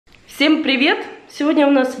Всем привет! Сегодня у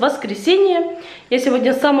нас воскресенье. Я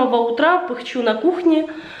сегодня с самого утра пыхчу на кухне,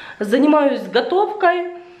 занимаюсь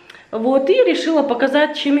готовкой. Вот, и решила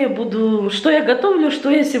показать, чем я буду, что я готовлю, что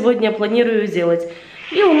я сегодня планирую сделать.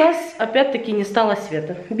 И у нас опять-таки не стало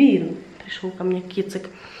света. Бин, пришел ко мне кицик.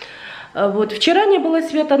 Вот, вчера не было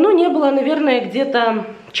света, но не было, наверное, где-то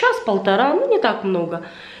час-полтора, ну не так много.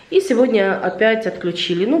 И сегодня опять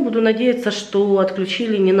отключили. Ну, буду надеяться, что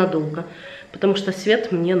отключили ненадолго, потому что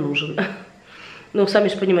свет мне нужен. Ну, сами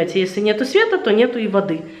же понимаете, если нету света, то нету и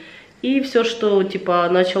воды. И все, что типа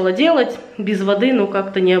начала делать, без воды, ну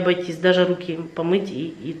как-то не обойтись. Даже руки помыть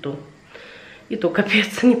и то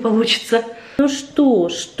капец не получится. Ну что,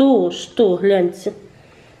 гляньте.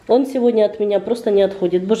 Он сегодня от меня просто не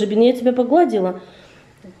отходит. Боже, Бин, я тебя погладила.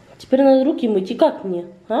 Теперь надо руки мыть. И как мне?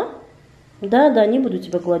 А? Да, не буду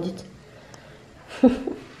тебя гладить.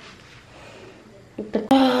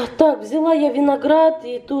 Так, взяла я виноград.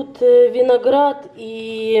 И тут виноград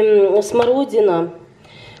и смородина.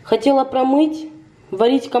 Хотела промыть,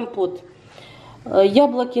 варить компот.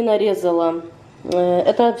 Яблоки нарезала.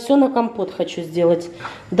 Это все на компот хочу сделать.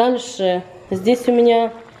 Дальше здесь у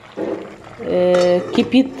меня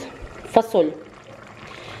кипит фасоль.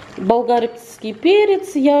 Болгарский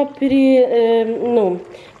перец я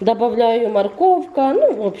добавляю, морковка.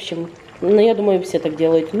 Ну, в общем, я думаю, все так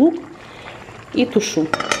делают. Лук и тушу.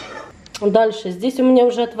 Дальше здесь у меня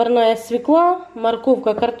уже отварная свекла,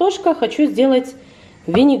 морковка, картошка. Хочу сделать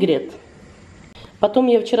винегрет. Потом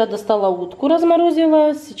я вчера достала утку,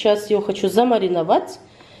 разморозила. Сейчас ее хочу замариновать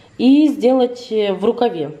и сделать в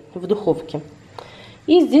рукаве, в духовке.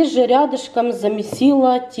 И здесь же рядышком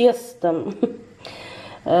замесила тесто.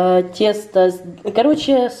 Тесто,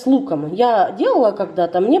 короче, с луком. Я делала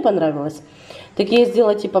когда-то, мне понравилось. Такие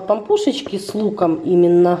сделала типа пампушечки с луком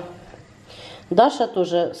именно. Даша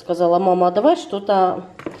тоже сказала: мама, а давай что-то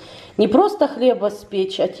не просто хлеба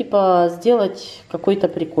спечь, а типа сделать какой-то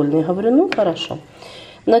прикольный. Говорю, ну хорошо.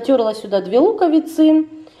 Натерла сюда 2 луковицы,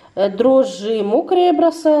 дрожжи мокрые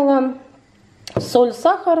бросала, соль,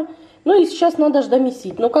 сахар. Ну и сейчас надо же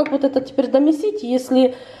домесить. Но как вот это теперь домесить,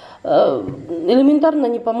 если элементарно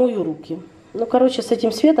не помою руки? Ну, короче, с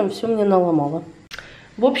этим светом все мне наломало.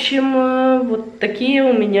 В общем, вот такие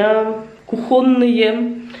у меня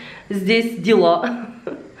кухонные здесь дела.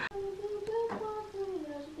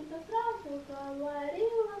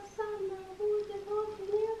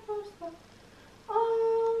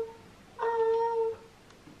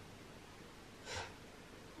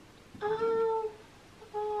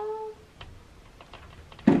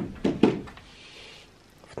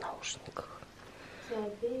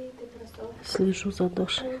 Слежу за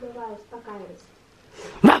Дашей.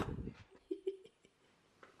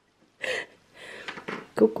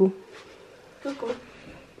 Ку-ку.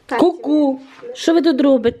 Ку-ку. Що ви тут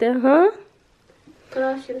робите, га?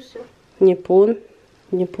 Красимся. Не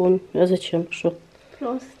понял. А зачем? Что?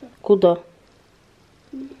 Просто. Куда?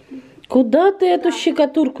 Куда ты эту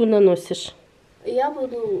щекотурку наносишь? Я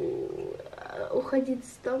буду уходить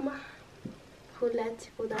с дома,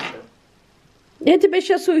 гулять куда-то. Я тебя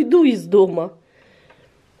сейчас уйду из дома.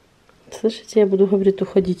 Слышите, я буду говорить,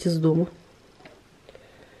 уходить из дома.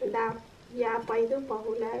 Да, я пойду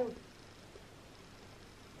погуляю.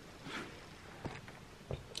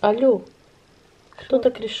 Алло, кто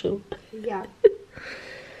так решил? Я.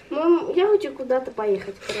 Мам, я хочу куда-то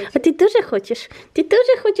поехать, короче. А ты тоже хочешь? Ты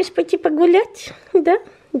тоже хочешь пойти погулять? Да.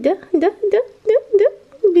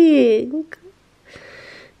 Бенечка.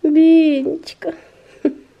 Бенечка.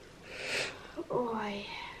 Ой.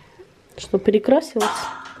 Что, перекрасилась?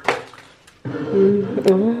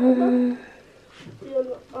 Вот.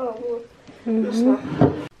 Нашла.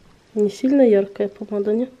 Не сильно яркая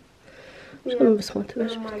помада, не? Что ты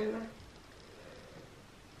высматриваешь? Нормально.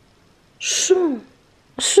 Что?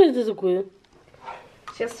 А что это такое?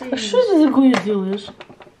 Сейчас А что ты такое делаешь?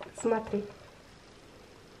 Смотри.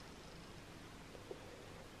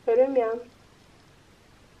 Румян.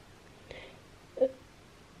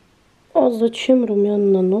 А зачем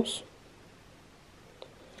румян на нос?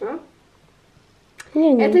 А?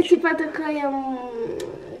 Не, Это ничего. типа такая,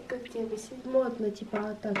 как тебе объяснить, модно, типа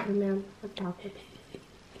вот так румян, вот так вот.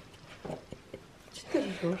 Что ты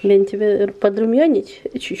ржешь? Лень, тебе подрумянить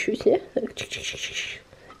чуть-чуть, не? Да,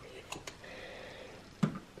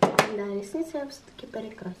 ресницы я все-таки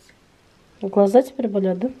перекрасила. Глаза теперь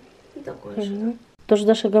болят, да? Такое же. Угу. Тож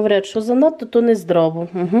Даша говорят, що занадто, то не здраво.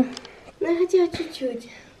 Угу. Ну, я хотела чуть-чуть.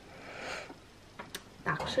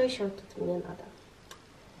 Так, что еще тут мне надо?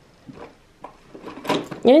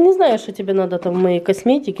 Я не знаю, что тебе надо там в моей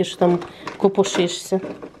косметике, что там копошишься.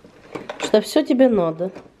 Что все тебе надо.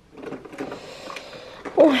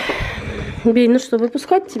 Ой. Бей, ну что,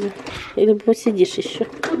 выпускать тебя? Или посидишь еще?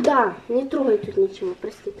 Да, не трогай тут ничего,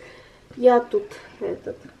 прости. Я тут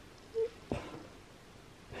этот...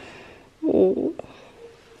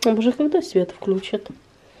 А уже когда свет включат?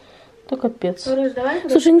 То капец. Говоришь, давай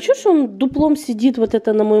слушай, ничего, что он дуплом сидит вот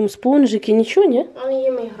это на моем спонжике, ничего, не? Он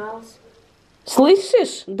им игрался.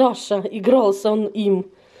 Слышишь, Даша, игрался он им.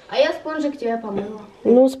 А я спонжик тебя помыла.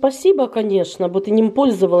 Ну, спасибо, конечно, бы ты ним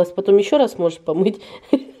пользовалась, потом еще раз можешь помыть.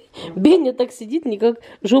 Беня так сидит, никак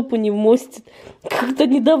жопу не вмостит. Как-то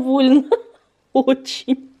недовольна.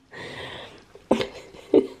 Очень.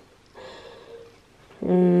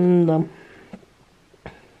 Да.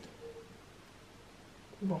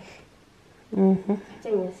 Угу.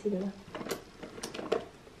 Хотя не сильно.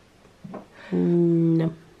 Да.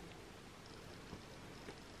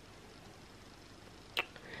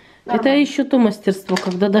 Это еще то мастерство,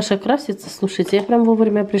 когда Даша красится. Слушайте, я прям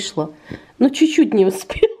вовремя пришла. Но чуть-чуть не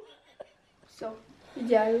успела. Все,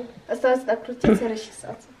 идеально. Осталось накрутиться и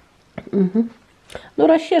расчесаться. Угу. Ну,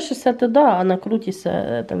 расчешешься это да, а накрутишься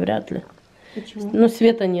это вряд ли. Почему? Ну,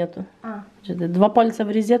 света нету. А. 2 пальца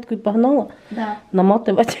в розетку и погнала. Да.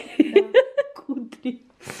 Наматывать. Да. Кудри.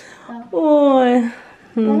 Да. Ой.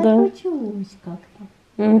 Да. Получилось как-то.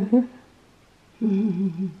 Угу.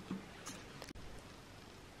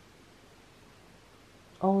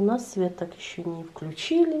 А у нас свет так еще не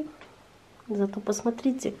включили. Зато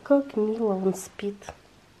посмотрите, как мило он спит.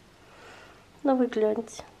 Ну вы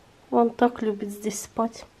гляньте. Он так любит здесь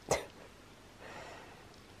спать.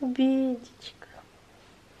 Бедечка.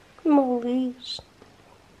 Малыш.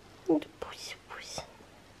 Пусть.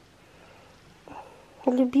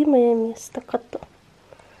 Любимое место кота.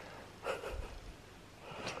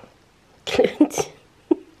 Гляньте.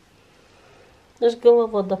 Аж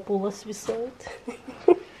голова до пола свисает.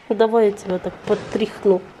 Давай я тебя так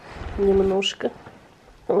подтряхну немножко.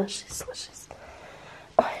 Ложись.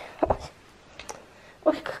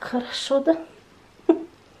 Ой, как хорошо, да?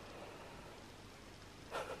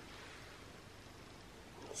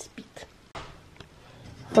 Спит.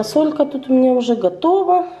 Фасолька тут у меня уже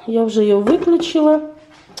готова. Я уже ее выключила.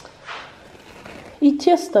 И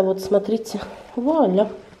тесто, вот смотрите. Вуаля.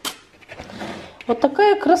 Вот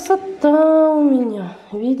такая красота у меня.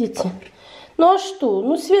 Видите? Ну а что?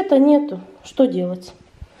 Ну света нету. Что делать?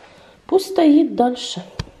 Пусть стоит дальше.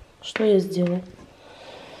 Что я сделаю?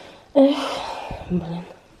 Эх, блин.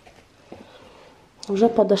 Уже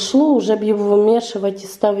подошло. Уже бы его вымешивать и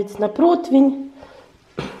ставить на противень.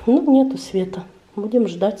 Ну, нету света. Будем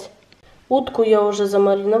ждать. Утку я уже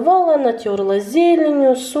замариновала. Натерла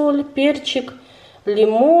зеленью, соль, перчик,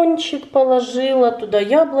 лимончик положила. Туда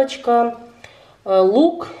яблочко,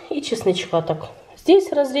 лук и чесночка так.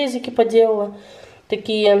 Здесь разрезики поделала.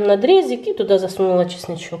 Такие надрезики. Туда засунула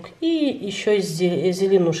чесночок. И еще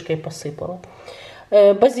зеленушкой посыпала.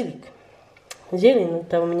 Базилик. Зелень,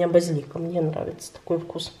 это у меня базилика. Мне нравится такой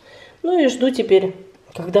вкус. Ну и жду теперь,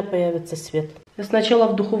 когда появится свет. Я сначала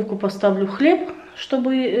в духовку поставлю хлеб,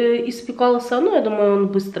 чтобы испекался. Ну, я думаю, он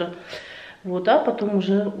быстро. Вот, а потом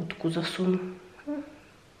уже утку засуну.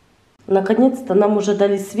 Наконец-то нам уже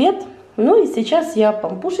дали свет. Ну и сейчас я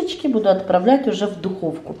пампушечки буду отправлять уже в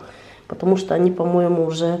духовку. Потому что они, по-моему,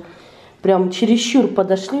 уже прям чересчур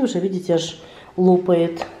подошли. Уже, видите, аж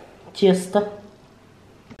лопает тесто.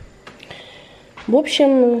 В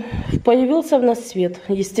общем, появился у нас свет.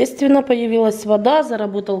 Естественно, появилась вода,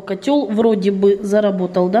 заработал котел. Вроде бы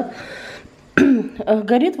заработал, да?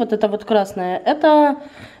 Горит вот это вот красное. Это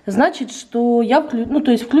значит, что я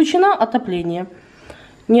то есть включено отопление.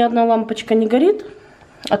 Ни одна лампочка не горит.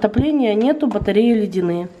 Отопления нету, батареи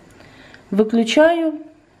ледяные. Выключаю.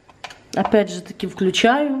 Опять же таки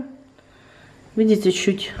включаю. Видите,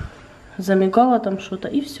 чуть замигало там что-то.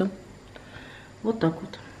 И все. Вот так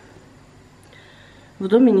вот. В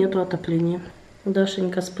доме нету отопления.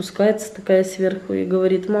 Дашенька спускается такая сверху и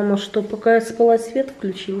говорит: мама, что, пока я спала, свет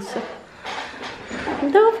включился?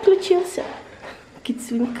 Да, включился.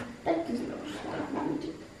 Кицюнька. Так и знала, что так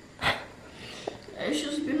будет. Я еще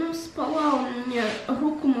с Бином спала, он мне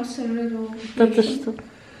руку массажировал. Это что?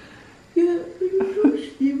 Я лежу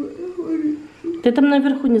с ним и говорю. Ты там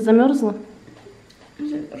наверху не замерзла?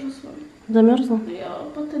 Замерзла. Замерзла? Я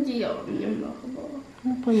под одеялом немного была.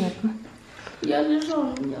 Ну, понятно. Я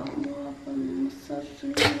лежала, меня лапа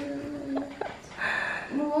массажировала.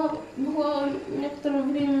 Было некоторое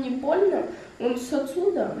время не больно. Он с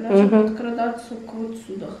отсюда начал подкрадаться к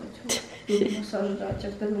отсюда, хотел массаж дать. Я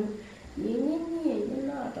говорю, не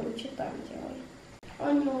надо, вы что там делали?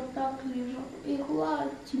 Они вот так лежат. И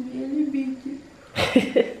гладьте меня, любите.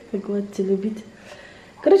 Гладьте, любите.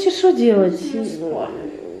 Короче, что делать?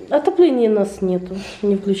 Отопления у нас нету,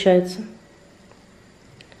 не включается.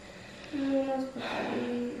 Ну, у нас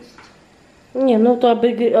батарея есть. Не, ну то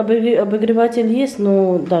обогреватель есть,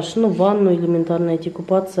 но Даш, ну в ванну элементарно идти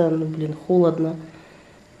купаться, ну блин, холодно.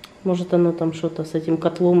 Может оно там что-то с этим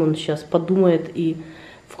котлом, он сейчас подумает и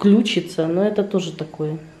включится, но это тоже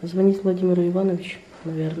такое. Звонить Владимиру Ивановичу,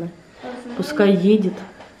 наверное. Пускай едет.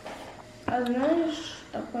 А знаешь,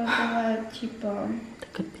 такое бывает, типа...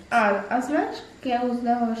 Так А знаешь, как я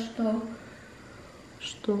узнала, что...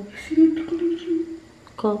 Что? Свет включен.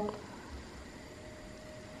 Как?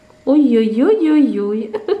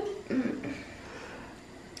 Ой-ой-ой-ой-ой.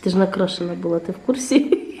 Ты же накрашена была, ты в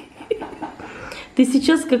курсе? Ты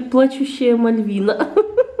сейчас как плачущая Мальвина.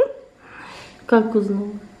 Как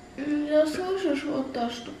узнала? Я слышишь, вот та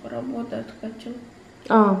штука работает, котел.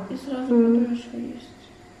 И сразу подумаешь, что есть.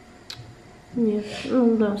 Нет,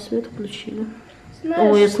 ну да, свет включили.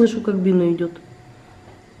 Знаешь, О, я слышу, как Бину идет.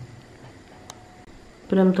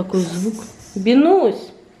 Прям такой звук.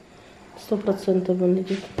 Бинусь! 100% он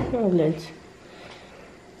идет. Ну, гляньте.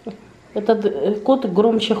 Этот кот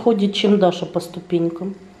громче ходит, чем Даша по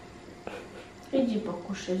ступенькам. Иди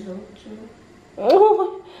покушай, золотцу.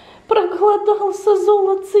 Ой, проголодался,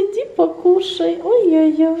 золотце, иди покушай.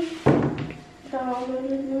 Ой-ой-ой. Да, мой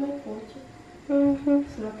любимый котик. Угу.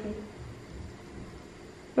 Смотри.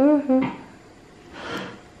 Угу.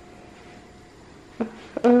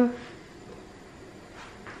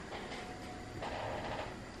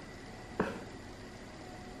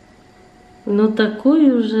 Ну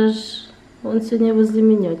такой уже ж. Он сегодня возле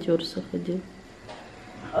меня терся ходил.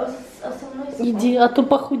 А со мной спал? Иди, а то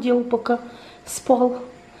похудел, пока спал.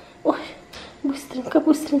 Ой, быстренько,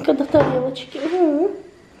 быстренько до тарелочки. Угу.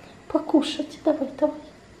 Покушать. Давай, давай.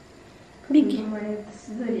 Беги. Думает,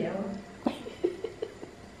 сдурела.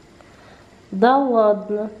 Да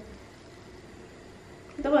ладно.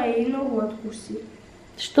 Давай, ей ногу откуси.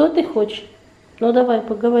 Что ты хочешь? Ну давай,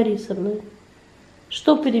 поговори со мной.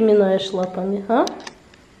 Что переминаешь лапами, а?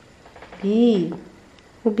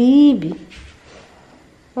 Биби.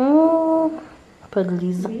 О,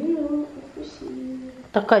 подлиза. Бину, укуси.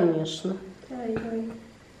 Да, конечно. Дай.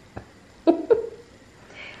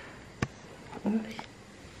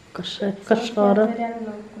 Кошара. Это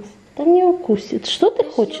реально укусит. Да не укусит. Что ты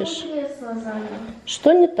хочешь? Его кресло заняло.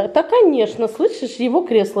 Что не так? Да, конечно, слышишь, его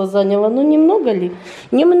кресло заняло. Ну, немного ли?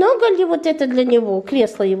 Немного ли вот это для него?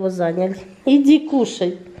 Кресло его заняли. Иди,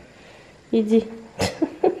 кушай. Иди.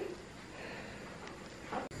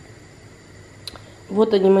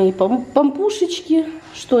 Вот они, мои пампушечки.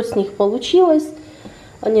 Что с них получилось?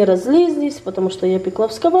 Они разлезлись, потому что я пекла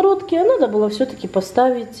в сковородке. А надо было все-таки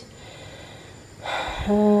поставить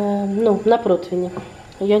на противне.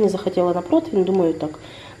 Я не захотела на противень, думаю так.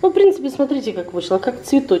 Ну, в принципе, смотрите, как вышло, как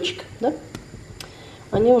цветочек, да?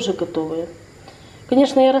 Они уже готовые.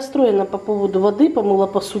 Конечно, я расстроена по поводу воды, помыла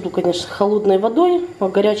посуду, конечно, холодной водой, а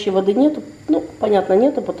горячей воды нету. Ну, понятно,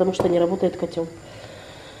 нету, потому что не работает котел.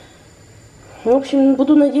 В общем,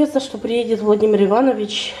 буду надеяться, что приедет Владимир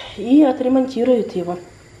Иванович и отремонтирует его.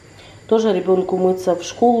 Тоже ребенку мыться, в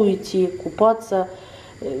школу идти, купаться.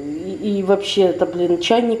 И вообще, это, блин,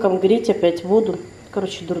 чайником греть опять воду.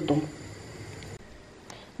 Короче, дурдом.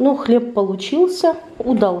 Ну, хлеб получился,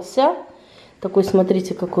 удался. Такой,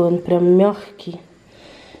 смотрите, какой он прям мягкий.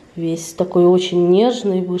 Весь такой очень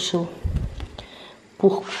нежный вышел.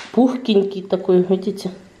 Пухкенький такой,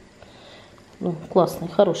 видите? Ну, классный,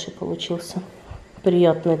 хороший получился.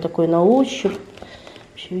 Приятный такой на ощупь.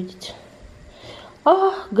 Вообще, видите?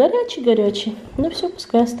 Горячий. Ну все,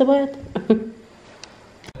 пускай остывает.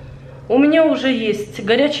 У меня уже есть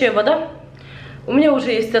горячая вода. У меня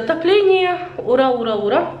уже есть отопление. Ура, ура,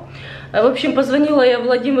 ура. В общем, позвонила я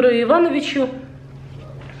Владимиру Ивановичу.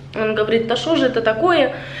 Он говорит, да что же это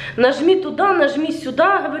такое? Нажми туда, нажми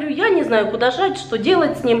сюда. Говорю, я не знаю, куда жать, что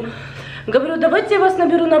делать с ним. Говорю, давайте я вас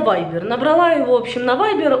наберу на Вайбер. Набрала его, в общем, на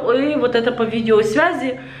Вайбер. И вот это по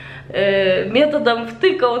видеосвязи, методом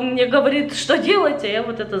втыка. Он мне говорит, что делать. А я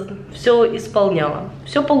вот это все исполняла.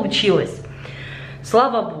 Все получилось.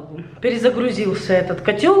 Слава Богу. Перезагрузился этот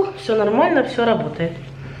котел. Все нормально, все работает.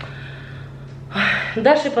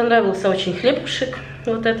 Даше понравился очень хлебушек.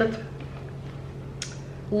 Вот этот.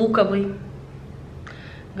 Луковый.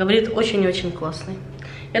 Говорит, очень-очень классный.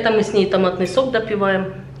 Это мы с ней томатный сок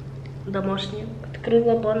допиваем. Домашний.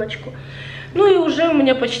 Открыла баночку. Ну и уже у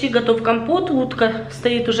меня почти готов компот. Утка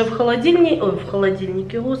стоит уже в холодильнике. Ой, в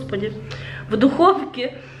холодильнике, господи. В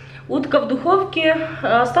духовке. Утка в духовке.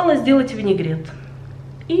 Осталось сделать винегрет.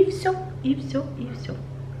 И все, и все, и все.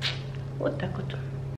 Вот так вот.